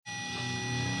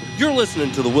You're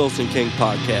listening to the Wilson King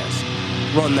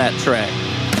Podcast. Run that track.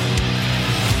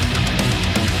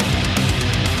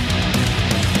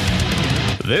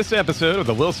 This episode of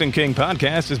the Wilson King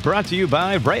Podcast is brought to you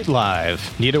by Bright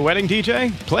Live. Need a wedding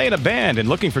DJ? Play in a band and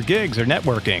looking for gigs or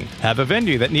networking? Have a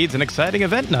venue that needs an exciting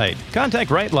event night? Contact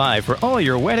Bright Live for all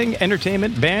your wedding,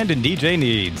 entertainment, band, and DJ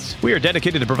needs. We are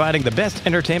dedicated to providing the best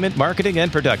entertainment, marketing,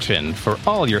 and production for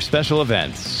all your special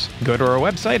events. Go to our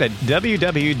website at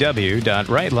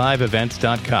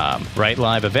www.rightliveevents.com,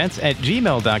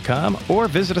 rightliveevents@gmail.com, or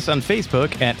visit us on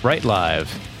Facebook at Bright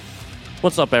Live.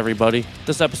 What's up, everybody?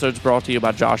 This episode's brought to you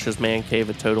by Josh's Man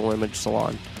Cave at Total Image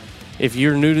Salon. If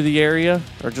you're new to the area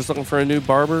or just looking for a new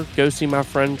barber, go see my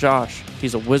friend Josh.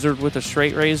 He's a wizard with a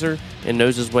straight razor and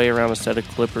knows his way around a set of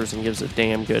clippers and gives a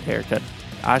damn good haircut.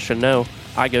 I should know.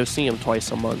 I go see him twice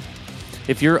a month.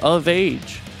 If you're of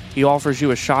age, he offers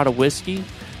you a shot of whiskey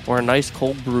or a nice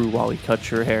cold brew while he cuts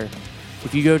your hair.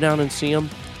 If you go down and see him,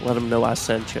 let him know I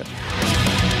sent you.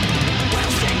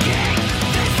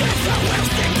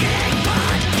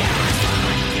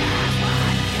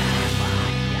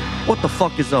 What the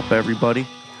fuck is up, everybody?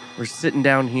 We're sitting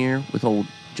down here with old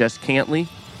Jess Cantley.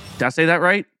 Did I say that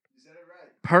right? You said it right.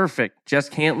 Perfect. Jess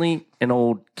Cantley and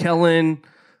old Kellen.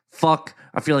 Fuck.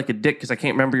 I feel like a dick because I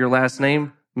can't remember your last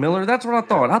name. Miller? That's what I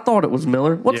thought. I thought it was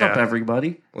Miller. What's up,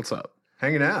 everybody? What's up?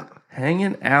 Hanging out.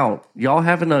 Hanging out. Y'all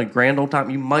having a grand old time.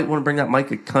 You might want to bring that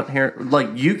mic a cunt hair. Like,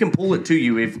 you can pull it to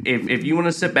you if you want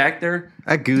to sit back there.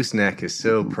 That gooseneck is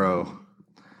so pro.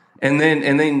 And then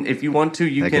if you want to,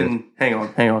 you can... Hang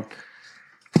on.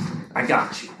 I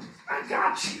got you.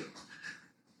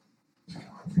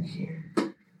 Over here.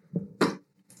 If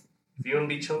you want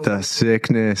to be chilling... The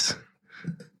sickness.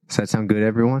 Does that sound good,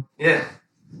 everyone? Yeah.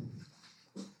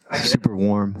 Super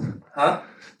warm. Huh?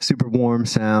 Super warm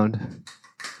sound.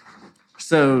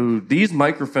 So, these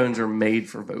microphones are made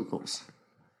for vocals.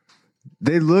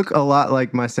 They look a lot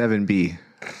like my 7B.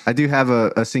 I do have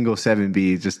a single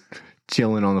 7B just...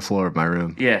 chilling on the floor of my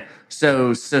room. Yeah.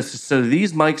 So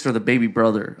these mics are the baby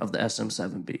brother of the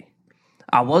SM7B.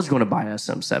 I was going to buy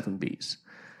SM7Bs.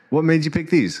 What made you pick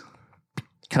these?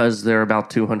 Because they're about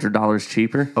 $200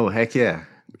 cheaper. Oh, heck yeah.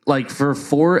 Like, for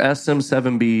 4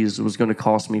 SM7Bs, it was going to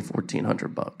cost me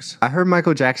 $1,400. I heard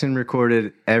Michael Jackson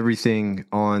recorded everything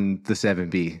on the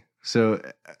 7B. So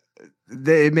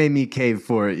it made me cave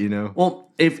for it, you know?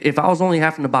 Well, if I was only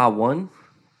having to buy one,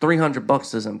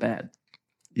 $300 isn't bad.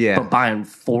 Yeah. But buying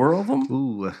 4 of them?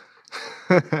 Ooh.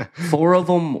 4 of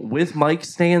them with mic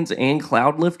stands and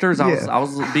cloud lifters.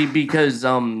 Because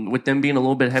with them being a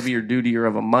little bit heavier dutier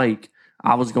of a mic,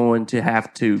 I was going to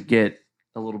have to get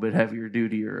a little bit heavier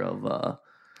dutier of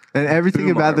and everything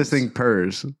about arms. this thing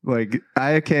purrs. Like,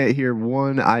 I can't hear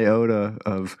one iota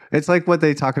of... It's like what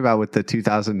they talk about with the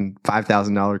 $2,000,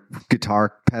 $5,000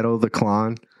 guitar pedal, the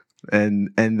Klon, and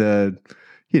the...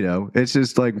 You know, it's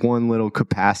just like one little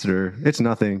capacitor. It's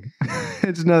nothing.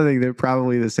 It's nothing. They're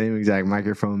probably the same exact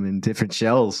microphone in different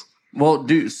shells. Well,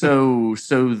 dude, so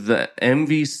the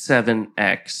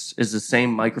MV7X is the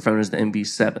same microphone as the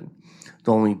MV7.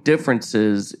 The only difference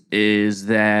is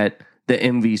that the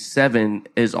MV7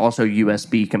 is also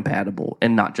USB compatible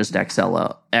and not just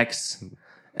XLR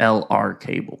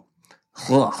cable.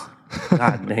 Ugh.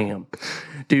 God damn.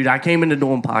 Dude, I came into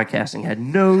doing podcasting, had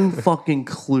no fucking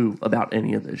clue about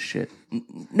any of this shit.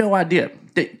 No idea.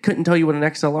 They couldn't tell you what an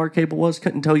XLR cable was,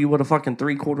 couldn't tell you what a fucking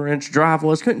 3/4-inch drive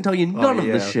was, couldn't tell you none of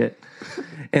this shit.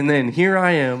 And then here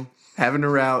I am. Having to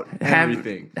route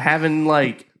everything. But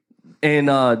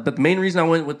the main reason I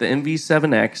went with the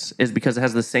MV7X is because it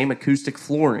has the same acoustic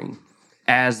flooring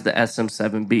as the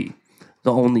SM7B.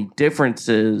 The only difference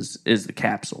is the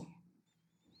capsule.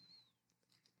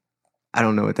 I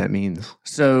don't know what that means.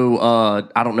 So,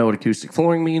 I don't know what acoustic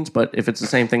flooring means, but if it's the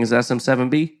same thing as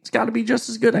SM7B, it's got to be just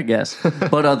as good, I guess.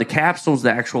 But the capsule's the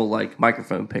actual, like,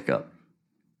 microphone pickup.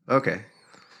 Okay.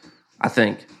 I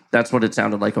think. That's what it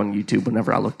sounded like on YouTube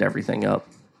whenever I looked everything up.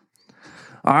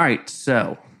 All right,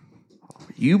 so,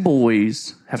 you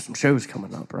boys have some shows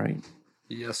coming up, right?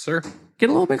 Yes, sir. Get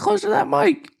a little bit closer to that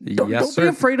mic. Don't be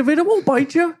afraid of it. It won't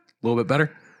bite you. A little bit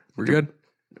better. We're good.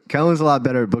 Kellen's a lot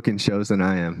better at booking shows than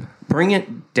I am. Bring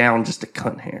it down just a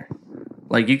cunt hair.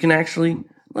 Like, you can actually...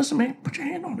 Listen, man, put your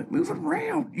hand on it. Move it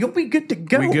around. You'll be good to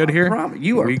go. We good here?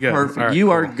 You are perfect. Right,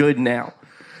 you are good now.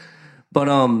 But,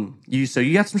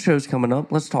 you got some shows coming up.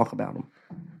 Let's talk about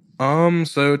them.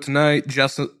 So tonight,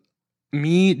 Jess,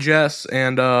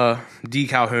 and D.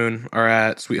 Calhoun are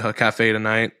at Sweet Hut Cafe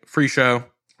tonight. Free show.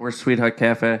 Where's Sweet Hut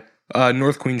Cafe?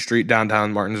 North Queen Street,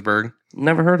 downtown Martinsburg.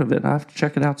 Never heard of it. I have to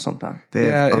check it out sometime. They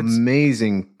have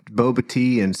amazing boba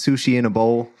tea and sushi in a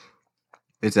bowl.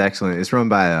 It's excellent. It's run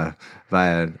by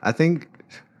a I think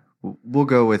we'll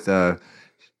go with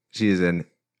she is an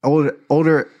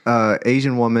older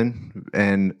Asian woman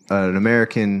and an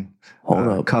American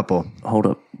couple. Hold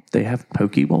up. They have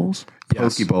poke bowls?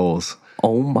 Poke bowls.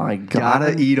 Oh my god!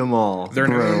 Gotta eat them all. They're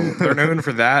known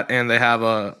for that, and they have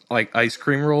a like ice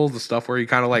cream roll, the stuff where you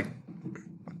kind of like,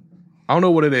 I don't know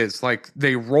what it is. Like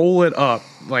they roll it up,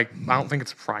 like I don't think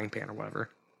it's a frying pan or whatever,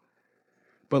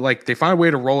 but like they find a way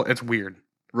to roll it. It's weird.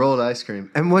 Rolled ice cream.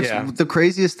 And what's the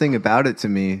craziest thing about it to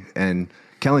me? And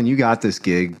Kellen, you got this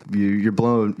gig. You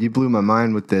blew my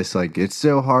mind with this. Like it's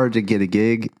so hard to get a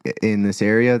gig in this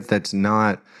area that's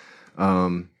not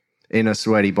in a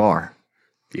sweaty bar.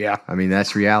 Yeah, I mean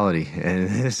that's reality, and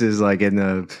this is like it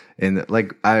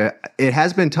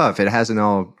has been tough. It hasn't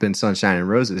all been sunshine and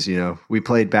roses. You know, we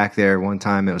played back there one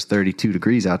time. It was 32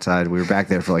 degrees outside. We were back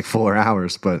there for like 4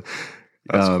 hours, but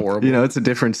that's horrible. You know, it's a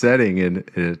different setting, and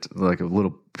it's like a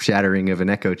little shattering of an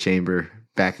echo chamber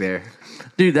back there.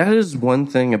 Dude, that is one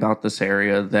thing about this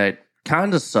area that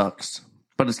kind of sucks,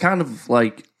 but it's kind of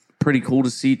like pretty cool to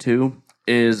see too.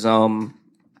 Is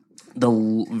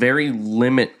the very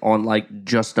limit on like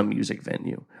just a music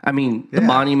venue. I mean, the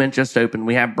Monument just opened.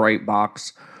 We have Bright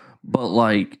Box, but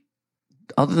like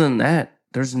other than that,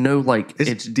 there's no like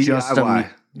it's just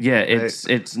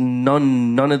it's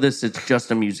none of this. It's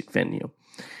just a music venue,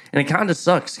 and it kind of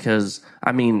sucks because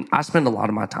I mean I spend a lot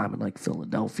of my time in like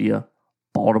Philadelphia,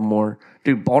 Baltimore.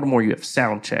 Dude, Baltimore, you have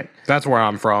sound check. That's where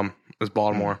I'm from. Is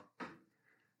Baltimore.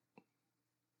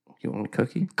 You want a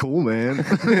cookie? Cool, man.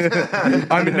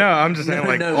 I mean, no, I'm just saying,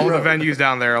 all bro. the venues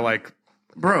down there are like,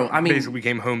 bro. I mean, basically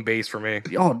became home base for me.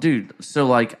 Oh, dude. So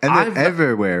like, and they're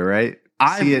everywhere, right?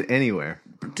 See it anywhere,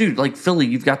 dude. Like Philly,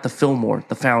 you've got the Fillmore,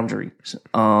 the Foundry.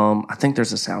 I think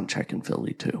there's a sound check in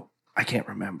Philly too. I can't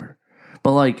remember,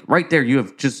 but like right there, you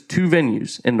have just 2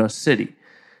 venues in a city.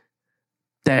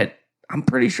 That I'm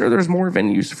pretty sure there's more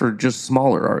venues for just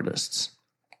smaller artists,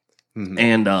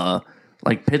 and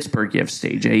like Pittsburgh, you have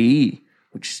Stage AE,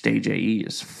 which Stage AE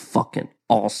is fucking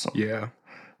awesome. Yeah.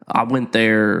 I went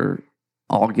there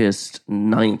August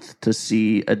 9th to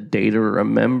see A Day to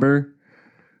Remember,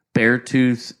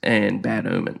 Beartooth, and Bad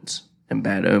Omens. And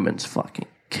Bad Omens fucking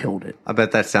killed it. I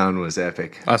bet that sound was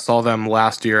epic. I saw them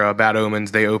last year, Bad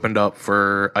Omens. They opened up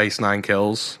for Ice Nine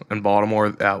Kills in Baltimore.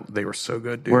 They were so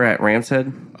good, dude. We're at Ram's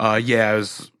Head? Yeah, it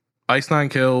was Ice Nine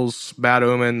Kills, Bad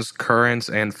Omens, Currents,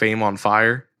 and Fame on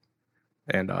Fire.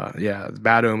 And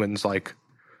Bad Omens, like,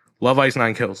 love Ice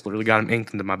Nine Kills. Literally got him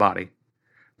inked into my body.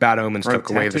 Bad Omens took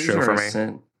away the show for me.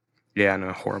 Sin. Yeah,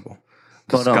 no, horrible.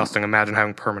 But, disgusting. Imagine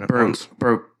having permanent ones.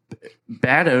 Bro,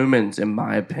 Bad Omens, in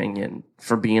my opinion,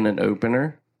 for being an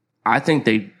opener, I think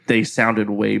they sounded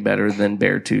way better than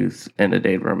Beartooth and A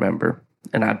Day to Remember.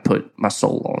 And I'd put my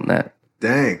soul on that.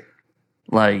 Dang.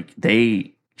 Like,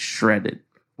 they shredded.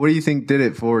 What do you think did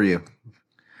it for you?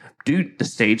 Dude, the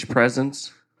stage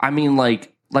presence. I mean,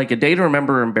 like A Day to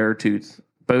Remember and Beartooth,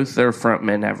 both their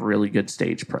frontmen have really good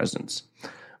stage presence.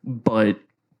 But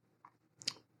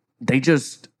they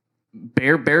just...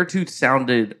 Beartooth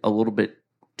sounded a little bit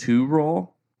too raw.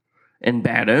 And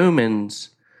Bad Omens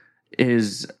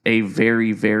is a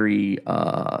very, very...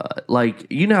 like,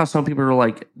 you know how some people are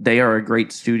like, they are a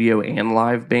great studio and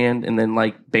live band, and then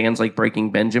like bands like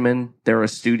Breaking Benjamin, they're a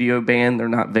studio band. They're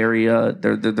not very...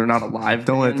 they're not a live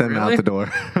Don't band. let them out the door.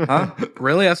 Huh?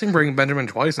 Really? I've seen Breaking Benjamin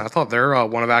twice, and I thought they're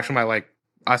one of actually my, like...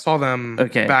 I saw them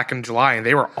back in July, and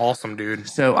they were awesome, dude.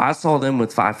 So I saw them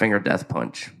with Five Finger Death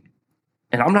Punch.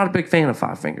 And I'm not a big fan of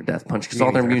Five Finger Death Punch because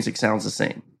all their music sounds the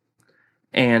same.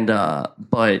 And,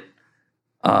 but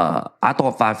I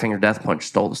thought Five Finger Death Punch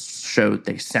stole the show.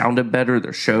 They sounded better.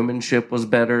 Their showmanship was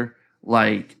better.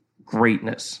 Like,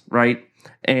 greatness, right?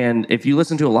 And if you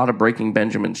listen to a lot of Breaking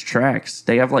Benjamin's tracks,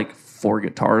 they have like 4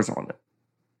 guitars on it.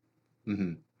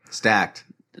 Mm-hmm. Stacked.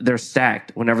 They're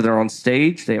stacked. Whenever they're on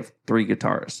stage, they have 3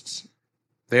 guitarists.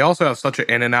 They also have such an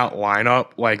in and out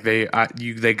lineup. Like they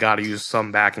got to use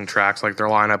some backing tracks. Like their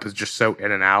lineup is just so in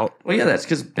and out. Well, yeah, that's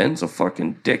because Ben's a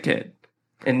fucking dickhead,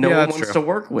 and no one wants to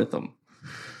work with him.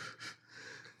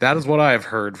 That is what I have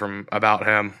heard about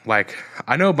him. Like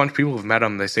I know a bunch of people have met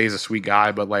him. They say he's a sweet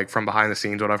guy, but like from behind the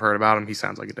scenes, what I've heard about him, he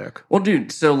sounds like a dick. Well,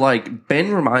 dude, so like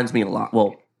Ben reminds me a lot.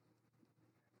 Well,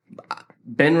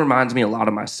 Ben reminds me a lot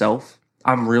of myself.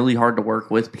 I'm really hard to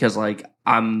work with because like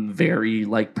I'm very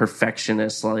like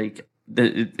perfectionist. Like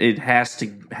it has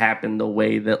to happen the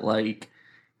way that like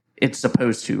it's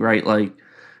supposed to, right? Like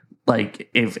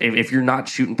if you're not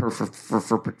shooting for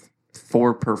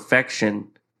perfection,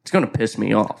 it's gonna piss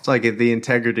me off. It's like the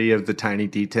integrity of the tiny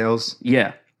details.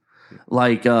 Yeah,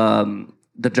 like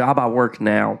the job I work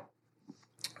now,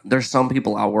 there's some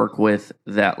people I work with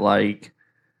that like,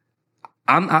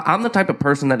 I'm the type of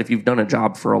person that if you've done a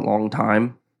job for a long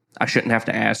time, I shouldn't have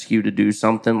to ask you to do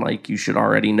something. Like you should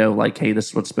already know, like, hey, this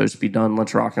is what's supposed to be done.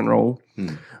 Let's rock and roll.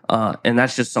 And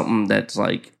that's just something that's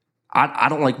like, I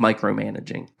don't like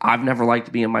micromanaging. I've never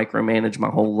liked being micromanaged my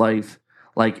whole life.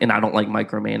 Like, and I don't like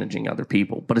micromanaging other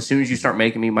people. But as soon as you start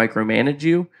making me micromanage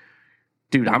you,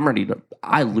 dude, I'm ready to.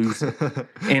 I lose it,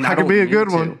 and I could don't be a mean good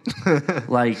to. one.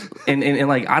 Like, and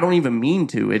like, I don't even mean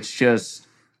to. It's just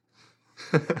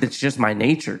my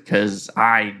nature because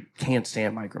I can't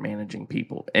stand micromanaging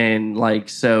people. And like,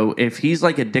 so if he's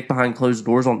like a dick behind closed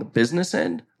doors on the business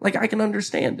end, like I can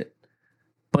understand it.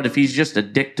 But if he's just a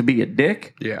dick to be a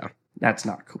dick, Yeah. that's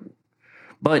not cool.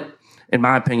 But in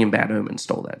my opinion, Bad Omen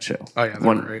stole that show. Oh yeah,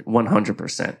 they're great.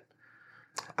 100%.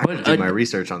 I could do my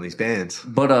research on these bands.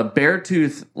 But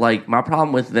Beartooth, like my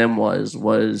problem with them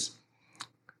was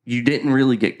you didn't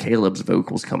really get Caleb's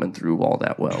vocals coming through all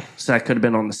that well. So that could have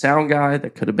been on the sound guy.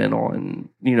 That could have been on,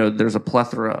 there's a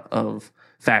plethora of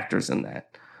factors in that.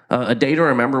 A Day to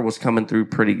Remember was coming through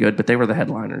pretty good, but they were the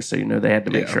headliners, so they had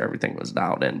to make sure everything was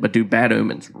dialed in. But dude, Bad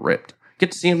Omen's ripped.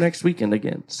 Get to see him next weekend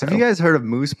again. So. Have you guys heard of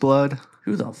Moose Blood?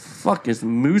 Who the fuck is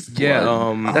Moose Blood?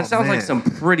 Yeah, that sounds like man. some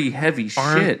pretty heavy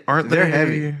shit. Aren't They're they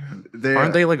heavy.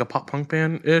 Aren't they like a pop punk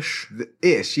band ish?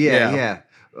 Ish, yeah.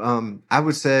 I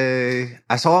would say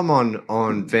I saw him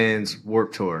on Van's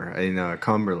Warped Tour in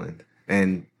Cumberland,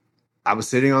 and I was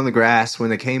sitting on the grass when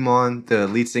they came on. The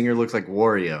lead singer looked like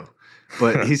Wario,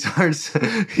 but he starts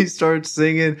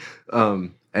singing,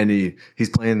 and he's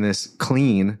playing this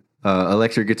clean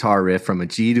electric guitar riff from a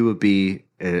G to a B,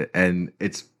 and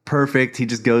it's perfect. He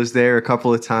just goes there a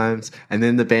couple of times, and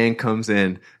then the band comes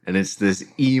in, and it's this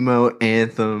emo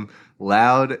anthem,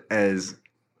 loud as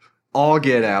all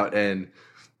get out, and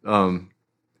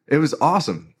it was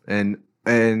awesome. And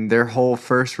their whole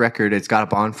first record, it's got a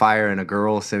bonfire and a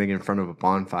girl sitting in front of a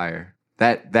bonfire.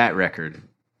 That record,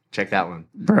 check that one,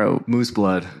 Bro. Moose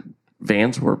Blood.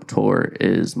 Van's Warped Tour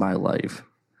is my life.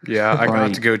 Yeah, I got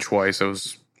Like- to go twice. It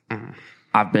was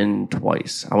I've been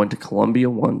twice. I went to Columbia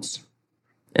once,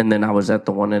 and then I was at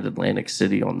the one at Atlantic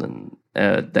City on the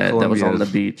that was on the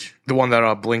Columbia's- beach. the one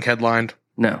that Blink headlined.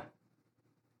 No,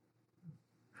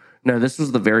 this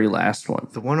was the very last one.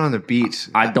 The one on the beach.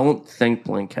 I don't think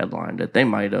Blink headlined it. They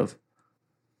might have,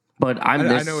 but I I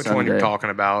missed know which Sunday. one you're talking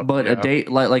about. But yeah. a day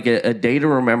like a Day to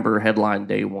Remember headline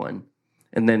day one,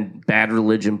 and then Bad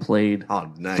Religion played.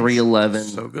 Oh, nice. 311,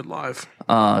 so good live.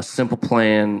 Simple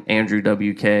Plan, Andrew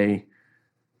WK.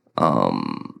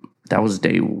 That was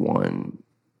day one.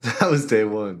 That was day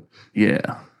one.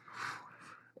 Yeah.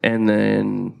 And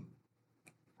then,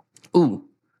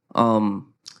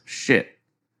 shit.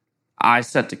 I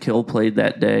Set to Kill played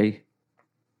that day.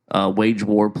 Wage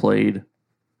War played.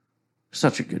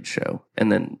 Such a good show.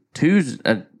 And then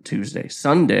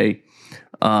Sunday,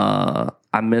 I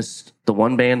missed the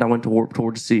one band I went to Warped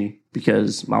Tour to see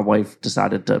because my wife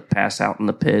decided to pass out in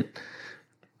the pit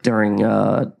during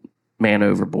Man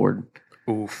Overboard.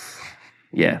 Oof.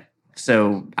 Yeah.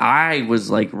 So I was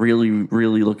like really,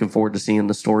 really looking forward to seeing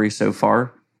the story so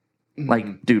far.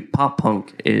 Like, dude, pop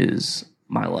punk is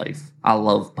my life. I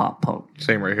love pop punk.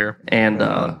 Same right here. And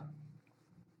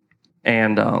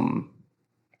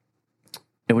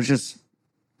it was just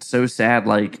so sad.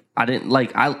 Like I didn't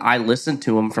like I listened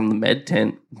to him from the med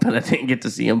tent, but I didn't get to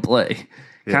see him play.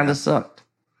 Kind of sucked.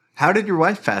 How did your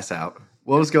wife pass out?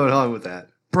 What was going on with that?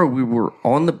 Bro, we were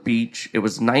on the beach. It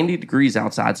was 90 degrees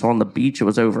outside, so on the beach it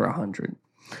was over 100.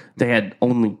 They had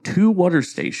only 2 water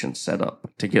stations set up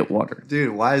to get water.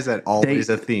 Dude, why is that always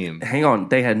a theme? Hang on.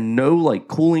 They had no like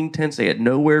cooling tents. They had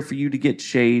nowhere for you to get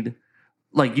shade.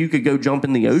 Like you could go jump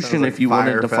in the ocean like if you Fire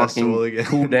wanted to Festival fucking again.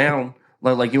 cool down.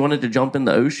 Like you wanted to jump in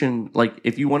the ocean. Like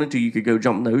if you wanted to, you could go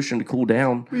jump in the ocean to cool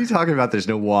down. What are you talking about? There's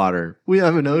no water. We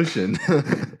have an ocean.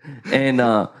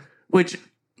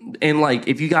 And like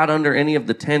if you got under any of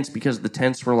the tents, because the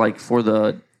tents were like for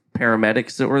the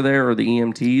paramedics that were there or the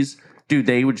EMTs, dude,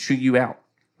 they would shoot you out.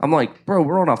 I'm like, bro,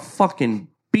 we're on a fucking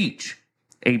beach.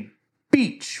 A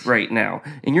beach right now.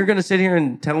 And you're going to sit here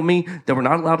and tell me that we're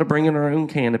not allowed to bring in our own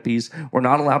canopies. We're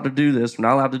not allowed to do this. We're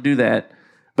not allowed to do that.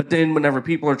 But then whenever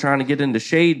people are trying to get into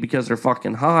shade because they're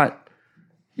fucking hot,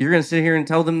 you're going to sit here and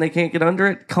tell them they can't get under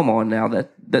it? Come on now.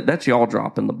 That's y'all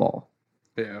dropping the ball.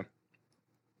 Yeah.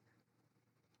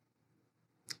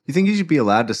 You think you should be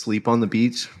allowed to sleep on the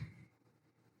beach?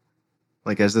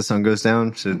 Like as the sun goes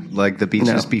down? Should like the beach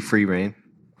No. just be free reign?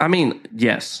 I mean,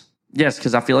 yes. Yes,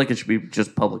 because I feel like it should be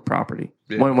just public property.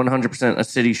 Yeah. 100%, a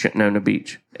city shouldn't own a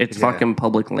beach. It's Yeah. fucking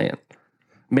public land.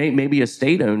 Maybe a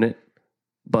state own it,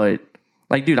 but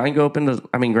Like, dude, I can go up into,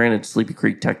 I mean, granted, Sleepy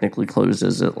Creek technically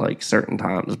closes at like certain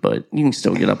times, but you can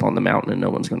still get up on the mountain and no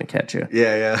one's going to catch you.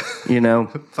 Yeah. You know?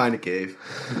 Find a cave.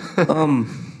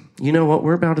 You know what?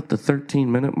 We're about at the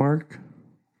 13-minute mark.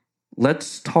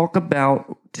 Let's talk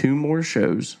about 2 more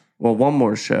shows. Well, 1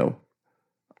 more show.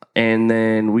 And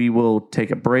then we will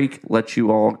take a break, let you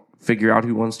all figure out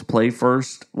who wants to play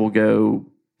first. We'll go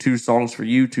 2 songs for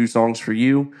you, 2 songs for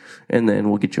you, and then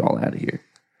we'll get you all out of here.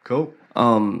 Cool.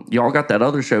 Y'all got that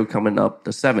other show coming up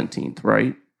the 17th,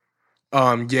 right?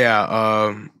 Yeah.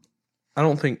 I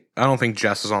don't think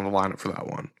Jess is on the lineup for that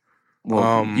one.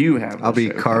 Well, you have. I'll be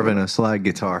carving a slide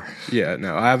guitar. Yeah,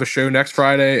 no, I have a show next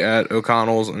Friday at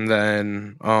O'Connell's, and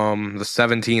then the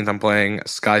 17th I'm playing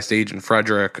Sky Stage in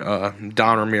Frederick.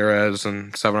 Don Ramirez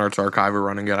and Seven Arts Archive are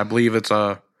running it. I believe it's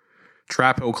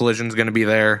Trap Hill Collision's going to be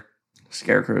there.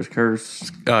 Scarecrow's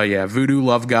Curse. Yeah, Voodoo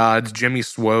Love Gods, Jimmy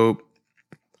Swope.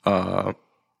 I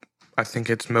think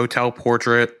it's Motel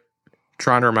Portrait.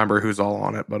 Trying to remember who's all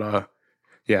on it, but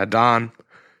yeah, Don,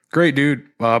 great dude.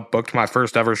 Booked my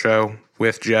first ever show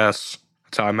with Jess.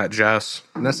 That's how I met Jess.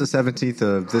 And that's the 17th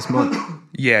of this month.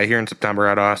 Yeah, here in September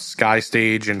at Sky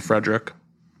Stage in Frederick.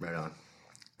 Right on.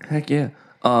 Heck yeah.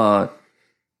 I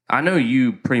know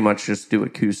you pretty much just do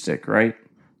acoustic, right?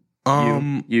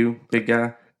 You big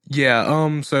guy.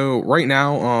 Yeah. So right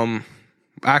now,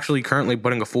 actually currently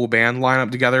putting a full band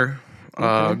lineup together.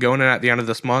 Okay. Going in at the end of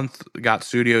this month, got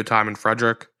studio time in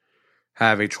Frederick.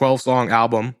 Have a 12-song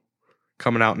album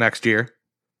coming out next year.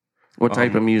 What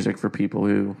type of music for people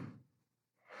who?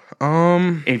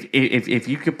 If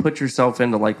you could put yourself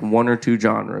into like 1 or 2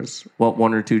 genres, what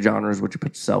 1 or 2 genres would you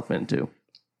put yourself into?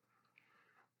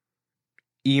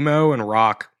 Emo and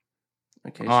rock.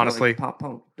 Okay, honestly, so like pop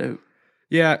punk, dude.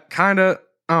 Yeah, kind of.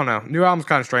 I don't know. New album's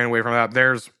kind of straying away from that.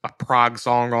 There's a prog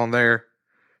song on there.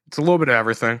 It's a little bit of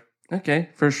everything. Okay,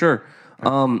 for sure.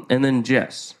 And then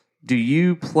Jess, do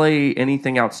you play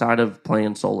anything outside of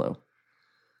playing solo?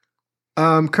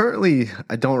 Currently,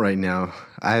 I don't right now.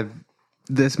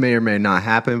 This may or may not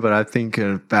happen, but I think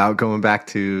about going back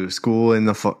to school in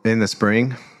the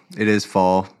spring. It is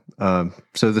fall,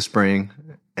 so the spring,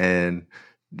 and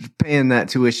paying that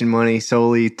tuition money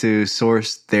solely to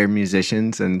source their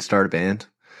musicians and start a band.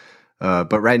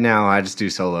 But right now, I just do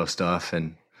solo stuff.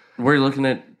 And where are you looking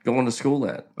at going to school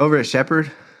at? Over at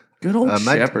Shepherd. Good old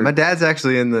Shepherd. My dad's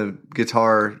actually in the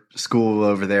guitar school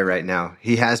over there right now.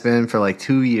 He has been for like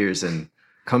 2 years and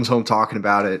comes home talking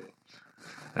about it.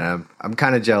 I'm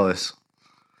kind of jealous.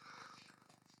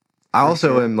 I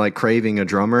also am like craving a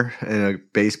drummer and a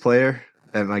bass player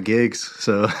at my gigs.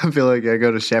 So I feel like I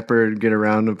go to Shepherd and get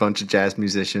around a bunch of jazz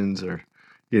musicians, or,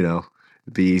 it'd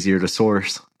be easier to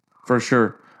source. For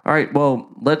sure. All right, well,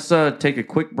 let's take a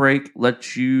quick break. Let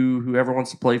whoever wants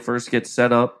to play first, get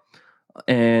set up,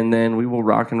 and then we will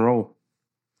rock and roll.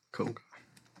 Cool.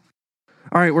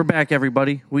 All right, we're back,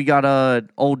 everybody. We got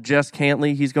old Jess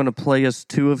Cantley. He's going to play us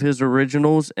 2 of his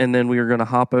originals, and then we are going to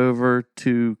hop over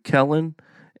to Kellen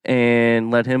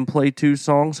and let him play 2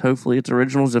 songs. Hopefully it's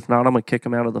originals. If not, I'm going to kick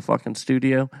him out of the fucking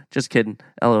studio. Just kidding.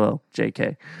 LOL,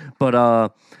 JK.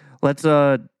 But let's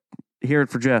hear it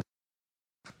for Jess.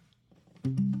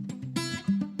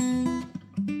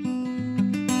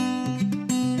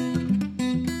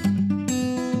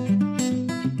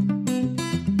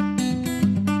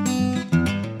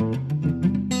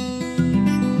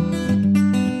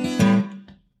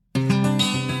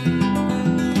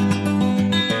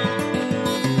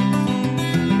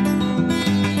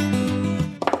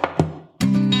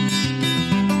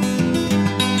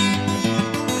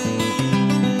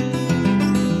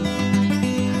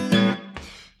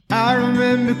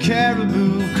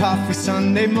 Caribou coffee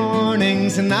Sunday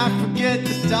mornings, and I forget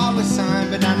the dollar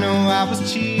sign, but I know I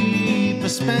was cheap. I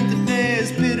spent the day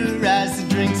as bitter as the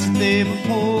drinks that they were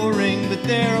pouring, but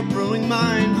their brewing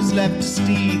mind was left to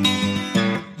steep.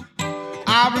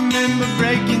 I remember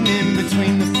breaking in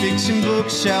between the fiction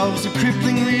bookshelves, a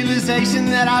crippling realization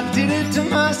that I did it to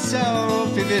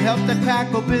myself. If it helped, I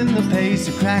crack open the page,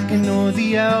 the Kraken or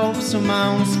the elf, so my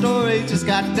own story just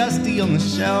got dusty on the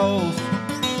shelf.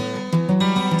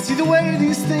 See the way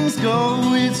these things go,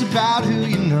 it's about who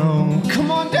you know. Come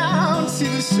on down, see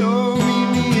the show, meet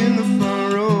me in the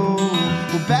front row.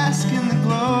 We'll bask in the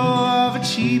glow of a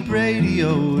cheap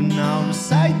radio, and I'll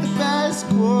recite the best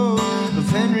quote of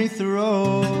Henry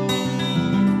Thoreau.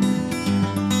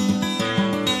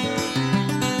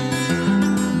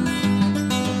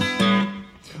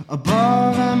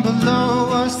 Above and below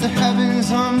us the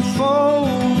heavens unfold.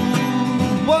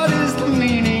 What is the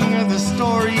meaning of the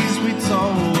stories we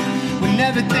told? When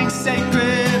everything's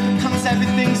sacred, becomes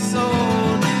everything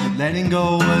sold. Letting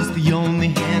go was the only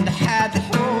hand I had to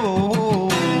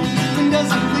hold. And as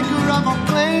the flicker of a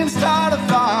flame start a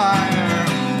fire,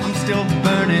 I'm still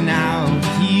burning out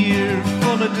here,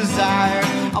 full of desire.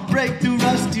 I'll break through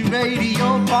rusty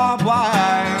radio barbed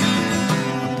wire.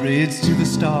 A bridge to the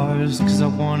stars, cause I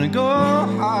wanna go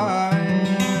high.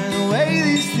 The way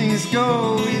these things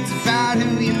go, it's about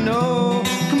who you know.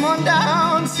 Come on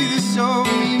down, see the show,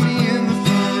 meet me in the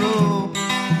front row.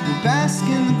 We'll bask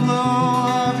in the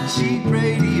glow of a cheap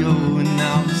radio, and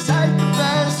I'll recite the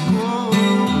best quote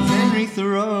of Henry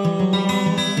Thoreau.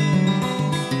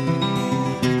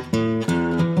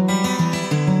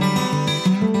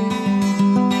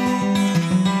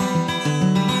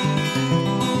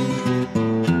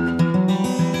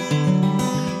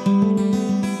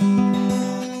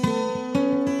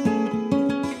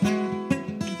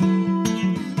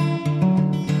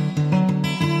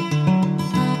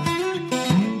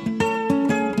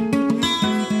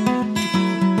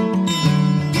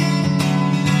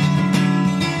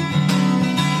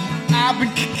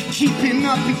 Keeping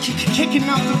up and kicking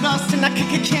up the rust, and I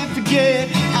can't forget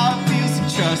how it feels to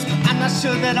trust. But I'm not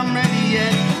sure that I'm ready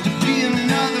yet to be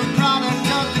another product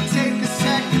of the take a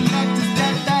sec collectors.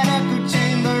 That echo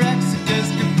chamber exodus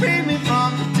could free me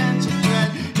from potential threat.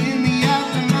 In the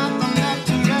aftermath, I'm left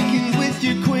to reckon with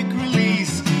your quick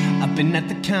release. I've been at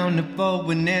the counter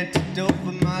for an antidote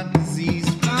for my disease.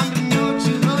 Found a note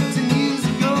you wrote 10 years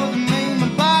ago that made my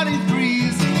body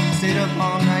freeze. Stayed up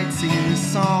all night singing this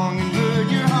song and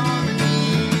heard your harmonies.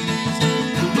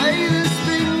 The way this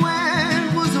thing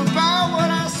went was about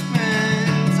what I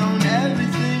spent on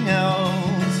everything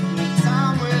else but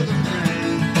time with a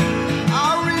friend.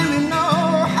 I really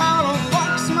know how to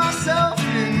box myself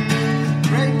in,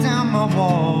 break down my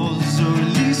walls, or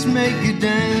at least make a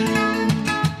dent.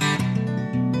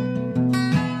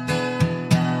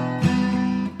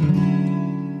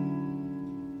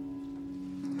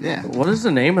 Yeah. What is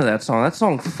the name of that song? That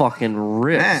song fucking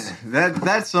rips. Man,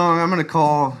 that song I'm gonna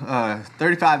call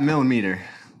 35 millimeter.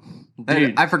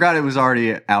 Dude. I forgot it was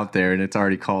already out there, and it's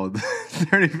already called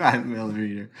 35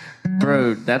 millimeter.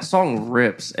 Bro, that song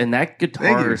rips, and that Thank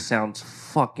guitar you. sounds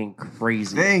fucking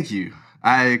crazy. Thank you.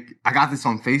 I got this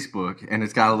on Facebook, and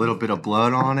it's got a little bit of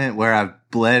blood on it where I've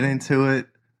bled into it.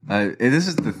 This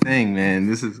is the thing, man.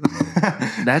 This is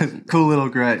That- cool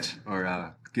little Gretsch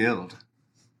or Guild.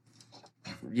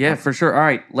 Yeah, for sure. All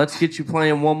right, let's get you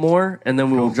playing one more, and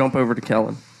then we will jump over to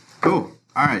Kellen. Cool.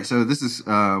 All right, so this is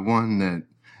one that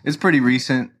is pretty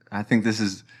recent. I think this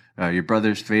is your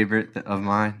brother's favorite of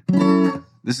mine.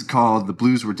 This is called "The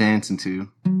Blues We're Dancing To."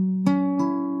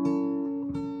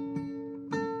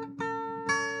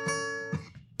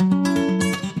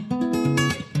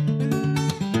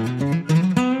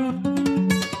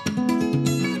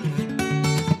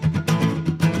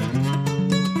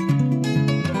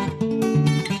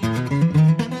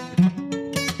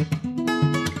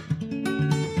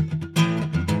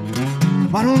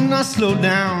 Why don't I slow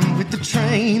down with the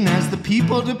train as the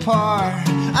people depart?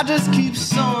 I just keep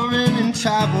soaring in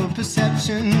travel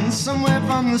perception. Somewhere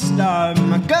from the start,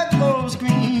 my gut goes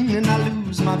green and I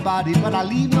lose my body, but I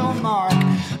leave no mark.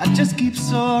 I just keep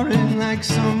soaring like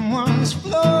someone's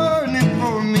flooring it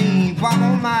for me. Why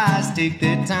won't my eyes take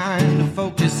their time to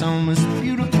focus on what's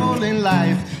beautiful in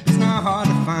life? It's not hard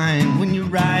to find when you're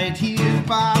right here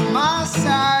by my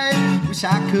side. Wish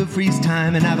I could freeze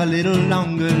time and have a little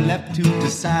longer left to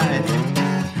decide.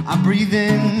 I breathe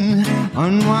in,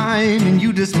 unwind, and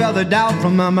you dispel the doubt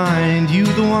from my mind. You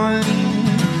the one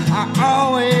I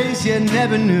always yet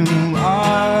never knew.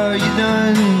 Are you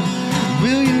done?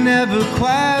 Will you never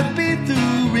quite be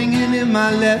through? Ringing in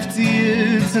my left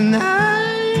ear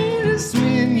tonight. It's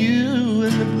me and you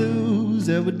and the blues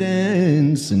that we're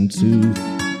dancing to.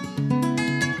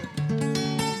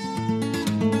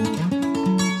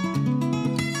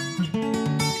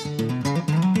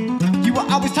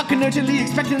 Always talking urgently,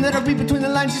 expecting that I'll read between the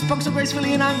lines. You spoke so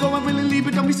gracefully and I'm going willingly,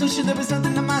 but don't be so sure there was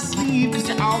something up my sleeve, cause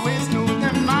you always know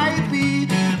there might be.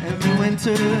 Every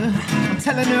winter, I'm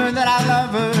telling her that I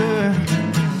love her,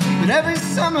 but every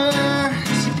summer,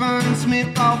 she burns me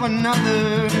for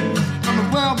another. On the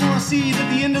well-worn seat at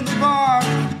the end of the bar,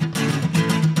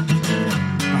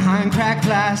 behind cracked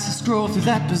glass, I stroll through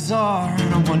that bazaar,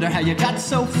 and I wonder how you got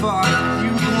so far.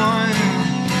 You the one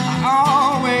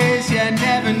always, yet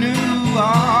never knew.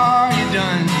 Are you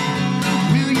done?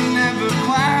 Will you never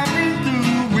quite be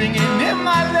through? Ringing in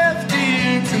my left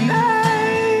ear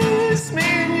tonight. It's me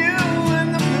and you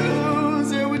and the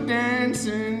blues that we're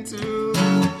dancing to.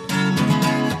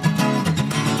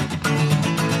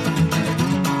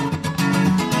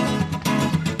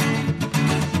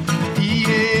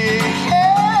 Yeah.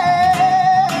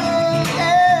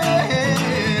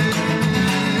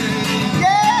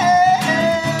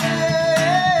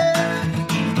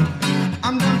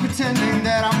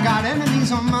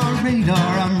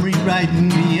 radar. I'm rewriting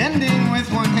the ending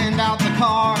with one hand out the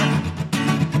car.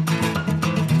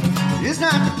 It's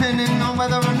not depending on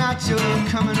whether or not you're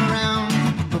coming around,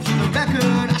 but for the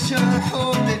record, I sure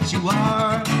hope that you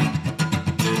are.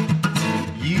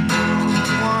 You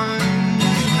won,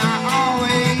 not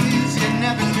always, you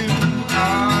never knew.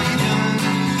 Are you done?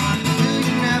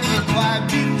 You never quite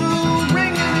be through.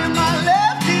 Ringing in my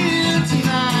left ear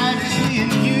tonight is me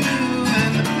and you,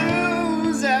 and the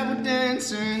blues that we're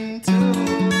dancing to.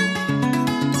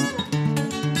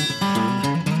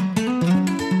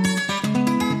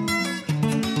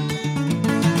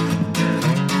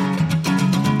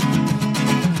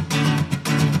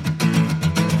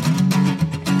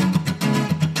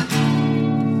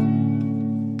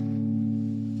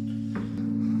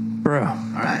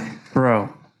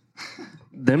 Bro,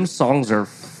 them songs are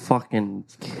fucking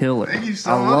killer. Thank you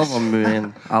so I love much. them,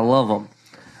 man. I love them.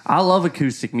 I love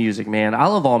acoustic music, man. I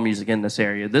love all music in this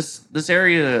area. This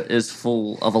area is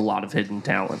full of a lot of hidden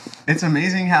talent. It's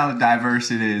amazing how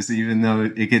diverse it is, even though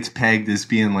it gets pegged as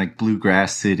being like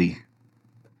Bluegrass City.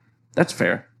 That's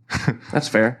fair. That's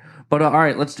fair. But all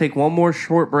right, let's take one more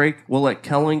short break. We'll let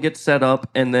Kellen get set up,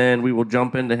 and then we will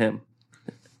jump into him.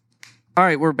 All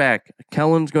right, we're back.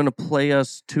 Kellen's going to play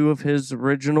us two of his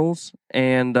originals.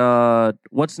 And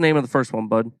what's the name of the first one,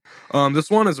 bud?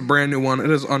 This one is a brand new one. It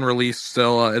is unreleased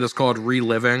still. It is called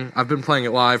Reliving. I've been playing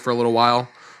it live for a little while.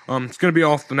 It's going to be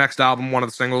off the next album, one of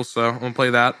the singles, so I'm going to play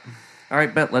that. All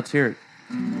right, bet. Let's hear it.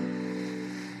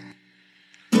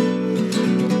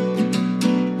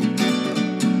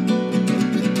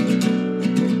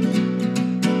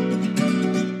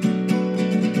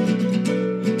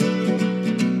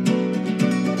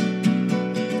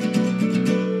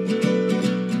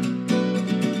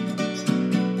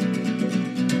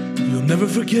 Never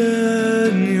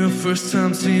forget your first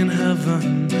time seeing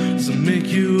heaven. Doesn't make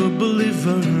you a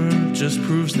believer, just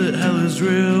proves that hell is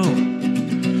real.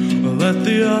 Let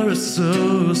the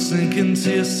RSO sink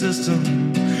into your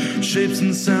system. Shapes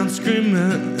and sounds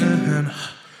screaming.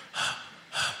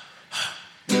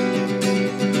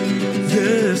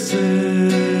 This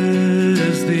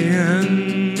is the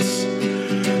end.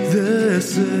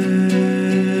 This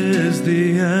is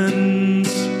the end.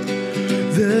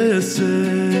 This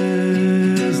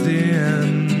is the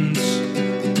end.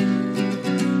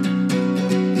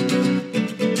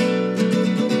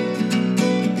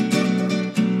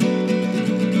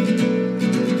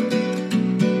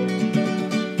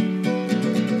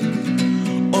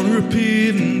 On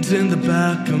repeat and in the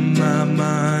back of my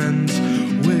mind,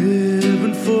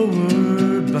 waving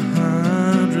forward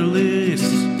behind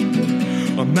release.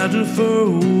 Imagine for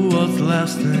what's the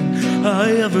last thing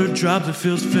I ever dropped. It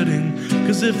feels fitting,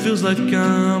 cause it feels like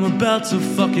I'm about to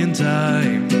fucking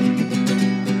die.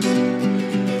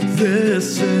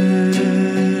 This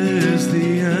is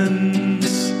the end.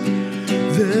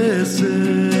 This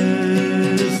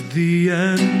is the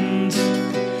end.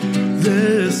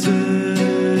 This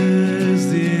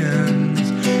is the end.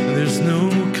 There's no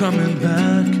coming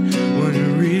back when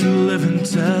you're reliving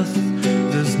death.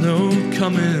 There's no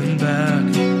coming back.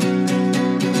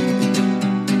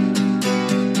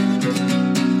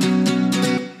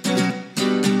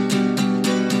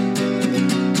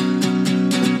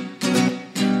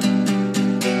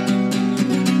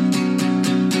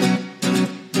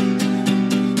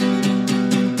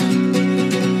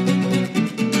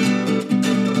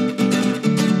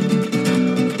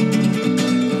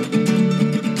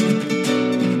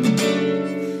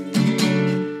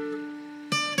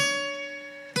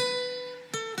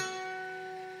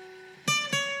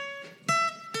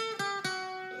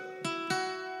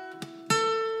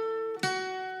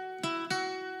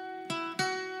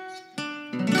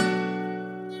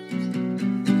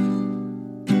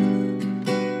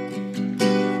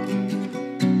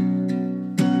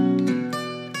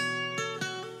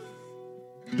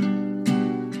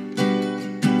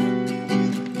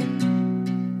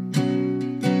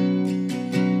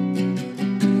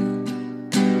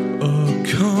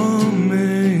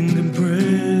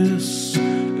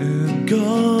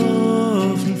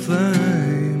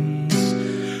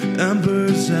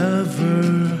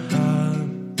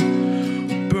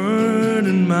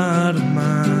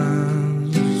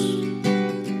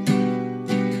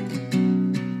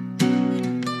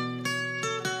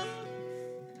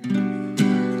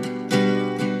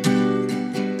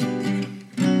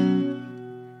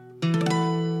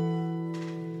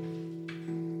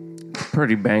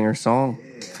 Pretty banger song.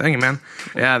 Thank you, man.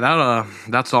 Yeah,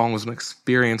 that song was an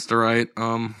experience to write.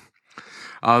 There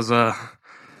was a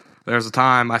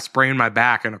time I sprained my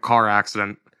back in a car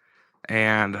accident,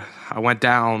 and I went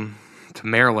down to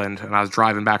Maryland, and I was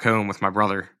driving back home with my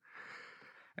brother,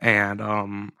 and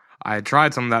I had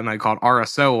tried some that night called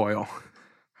RSO oil,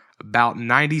 about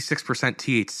 96%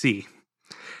 THC,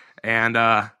 and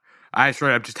I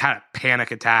straight up just had a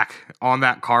panic attack on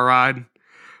that car ride.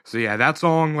 So yeah, that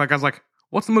song, like I was like,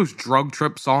 what's the most drug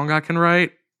trip song I can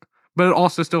write? But it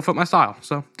also still fit my style,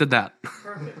 so did that.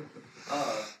 Perfect.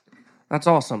 That's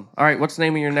awesome. All right, what's the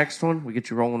name of your next one? We get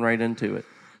you rolling right into it.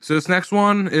 So this next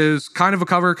one is kind of a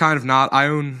cover, kind of not. I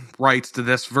own rights to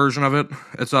this version of it.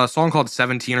 It's a song called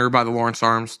 17er by the Lawrence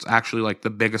Arms. It's actually like the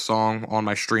biggest song on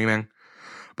my streaming.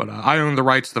 But I own the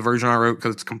rights to the version I wrote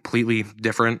because it's completely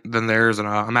different than theirs. And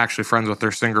I'm actually friends with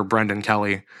their singer, Brendan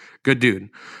Kelly. Good dude.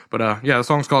 But yeah, the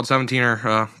song's called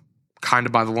 17er, kind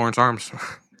of by the Lawrence Arms.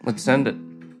 Let's send it.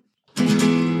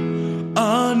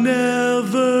 I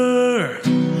never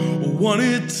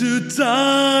wanted to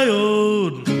die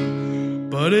old,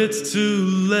 but it's too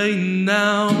late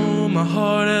now. My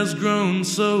heart has grown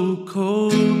so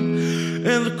cold,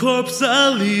 and the corpse I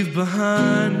leave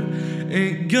behind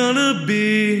ain't gonna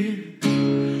be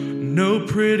no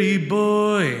pretty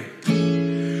boy.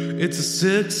 It's a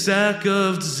sick sack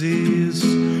of disease.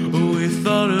 Oh, we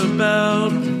thought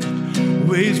about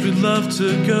ways we'd love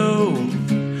to go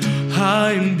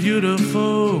high and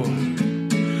beautiful,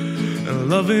 and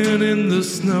loving in the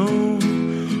snow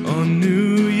on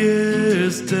New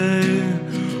Year's Day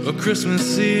or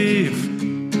Christmas Eve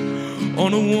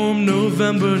on a warm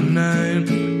November night,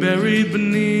 buried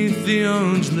beneath the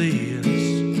orange leaves.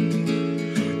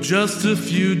 Just a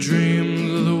few dreams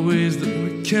of the ways that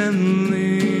we can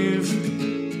leave.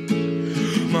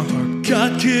 My heart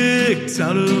got kicked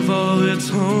out of all its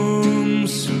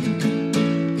homes,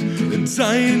 and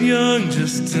dying young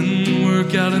just didn't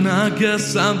work out, and I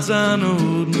guess I'm dying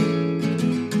old.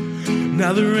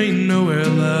 Now there ain't nowhere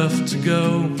left to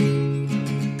go,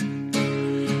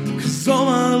 'cause all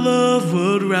my love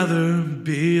would rather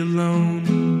be alone.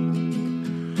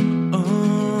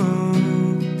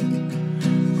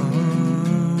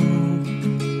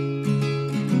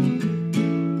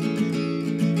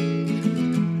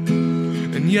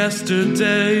 And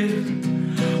yesterday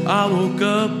I woke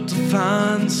up to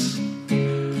find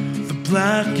the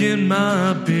black in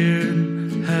my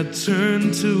beard had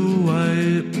turned to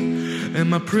white, and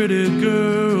my pretty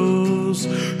girls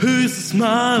who used to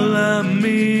smile at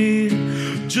me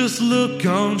just look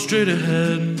on straight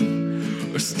ahead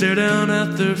or stare down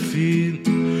at their feet.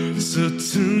 So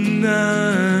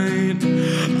tonight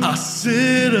I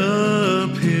sit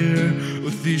up here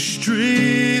with these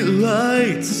street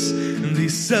lights and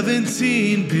these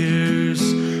 17 beers,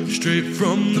 straight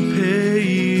from the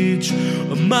page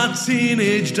of my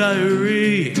teenage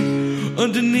diary,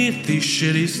 underneath these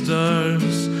shitty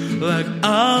stars, like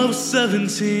I was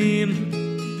 17.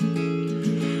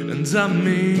 And I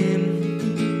mean,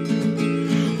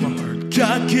 my heart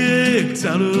got kicked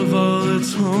out of all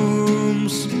its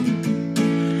homes,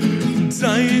 and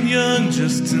dying young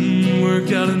just didn't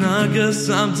work out, and I guess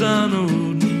I'm dying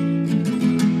old.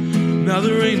 Now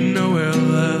there ain't nowhere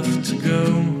left to go,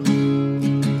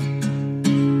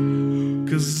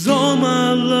 'cause all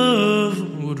my love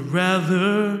would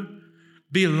rather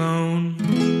be alone.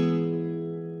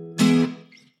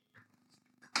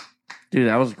 Dude,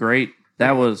 that was great.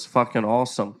 That was fucking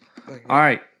awesome. All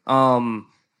right,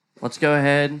 let's go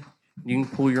ahead. You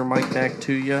can pull your mic back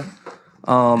to you.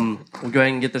 We'll go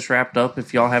ahead and get this wrapped up.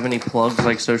 If y'all have any plugs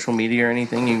like social media or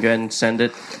anything, you can go ahead and send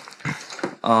it.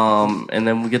 And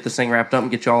then we'll get this thing wrapped up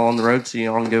and get y'all on the road so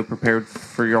y'all can go prepared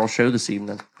for y'all show this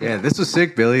evening. Yeah, this was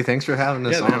sick, Billy. Thanks for having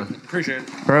us on. Man, appreciate it.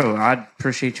 Bro, I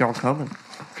appreciate y'all coming.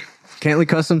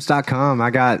 CantleyCustoms.com. I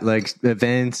got like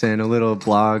events and a little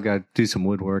blog. I do some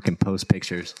woodwork and post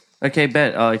pictures. Okay,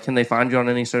 bet. Can they find you on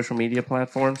any social media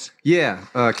platforms? Yeah,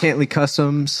 Cantley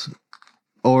Customs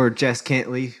or Jess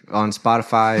Cantley on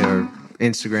Spotify or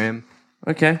Instagram.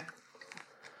 Okay.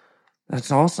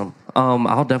 That's awesome.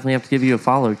 I'll definitely have to give you a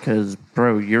follow because,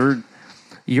 bro, your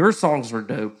songs were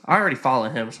dope. I already follow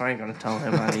him, so I ain't going to tell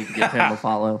him I need to give him a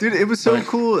follow. Dude, it was so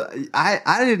cool.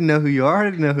 I didn't know who you are. I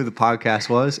didn't know who the podcast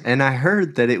was. And I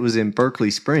heard that it was in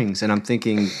Berkeley Springs. And I'm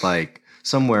thinking, like,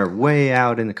 somewhere way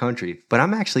out in the country. But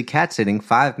I'm actually cat sitting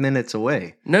 5 minutes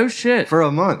away. No shit. For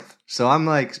a month. So I'm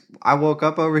like, I woke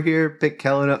up over here, picked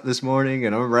Kellen up this morning,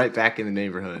 and I'm right back in the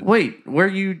neighborhood. Wait, where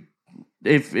you...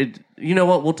 If it, you know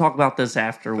what, we'll talk about this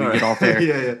after we get off there.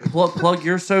 Yeah. Plug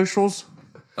your socials.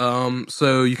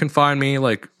 So you can find me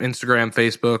like Instagram,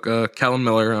 Facebook, Kellen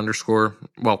Miller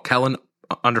Kellen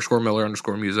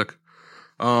 _ music.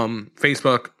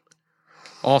 Facebook,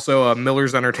 also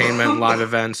Miller's Entertainment live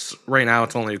events. Right now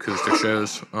it's only acoustic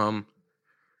shows. You can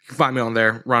find me on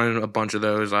there, running a bunch of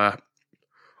those.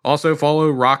 Also follow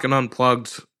Rockin'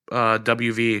 Unplugged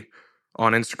WV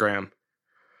on Instagram.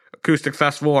 Acoustic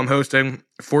Festival, I'm hosting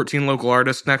 14 local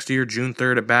artists next year, June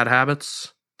 3rd at Bad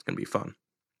Habits. It's going to be fun.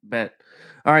 Bet.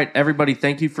 All right, everybody,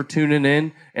 thank you for tuning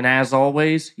in. And as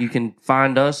always, you can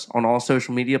find us on all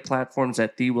social media platforms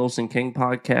at The Wilson King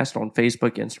Podcast on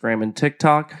Facebook, Instagram, and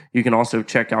TikTok. You can also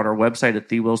check out our website at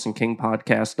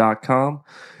thewilsonkingpodcast.com.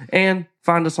 And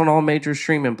find us on all major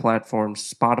streaming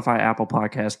platforms, Spotify, Apple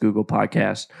Podcasts, Google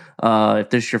Podcasts. If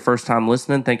this is your first time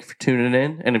listening, thank you for tuning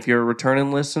in. And if you're a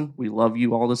returning listen, we love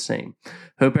you all the same.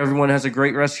 Hope everyone has a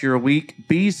great rest of your week.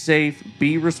 Be safe,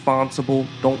 be responsible,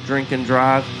 don't drink and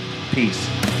drive. Peace.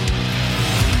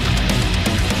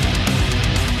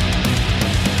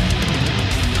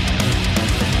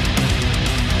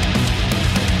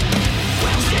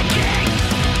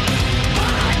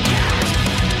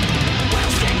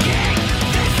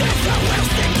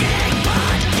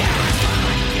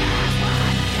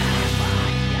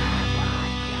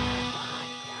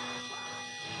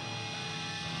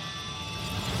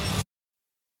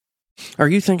 Are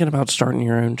you thinking about starting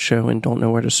your own show and don't know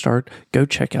where to start? Go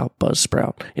check out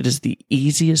Buzzsprout. It is the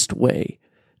easiest way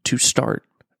to start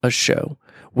a show.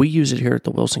 We use it here at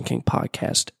the Wilson King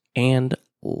Podcast and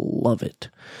love it.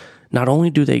 Not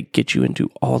only do they get you into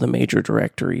all the major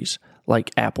directories like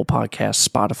Apple Podcasts,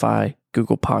 Spotify,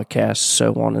 Google Podcasts,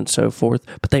 so on and so forth,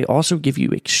 but they also give you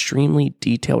extremely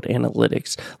detailed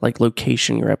analytics like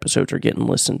location your episodes are getting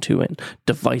listened to and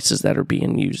devices that are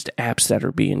being used, apps that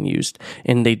are being used,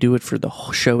 and they do it for the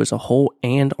show as a whole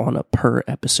and on a per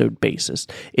episode basis.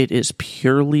 It is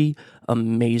purely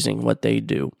amazing what they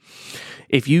do.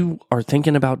 If you are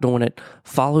thinking about doing it,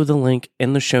 follow the link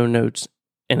in the show notes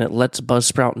and it lets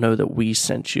Buzzsprout know that we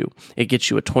sent you. It gets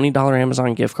you a $20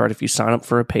 Amazon gift card if you sign up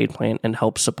for a paid plan and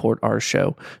help support our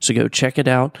show. So go check it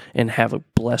out and have a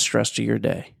blessed rest of your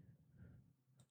day.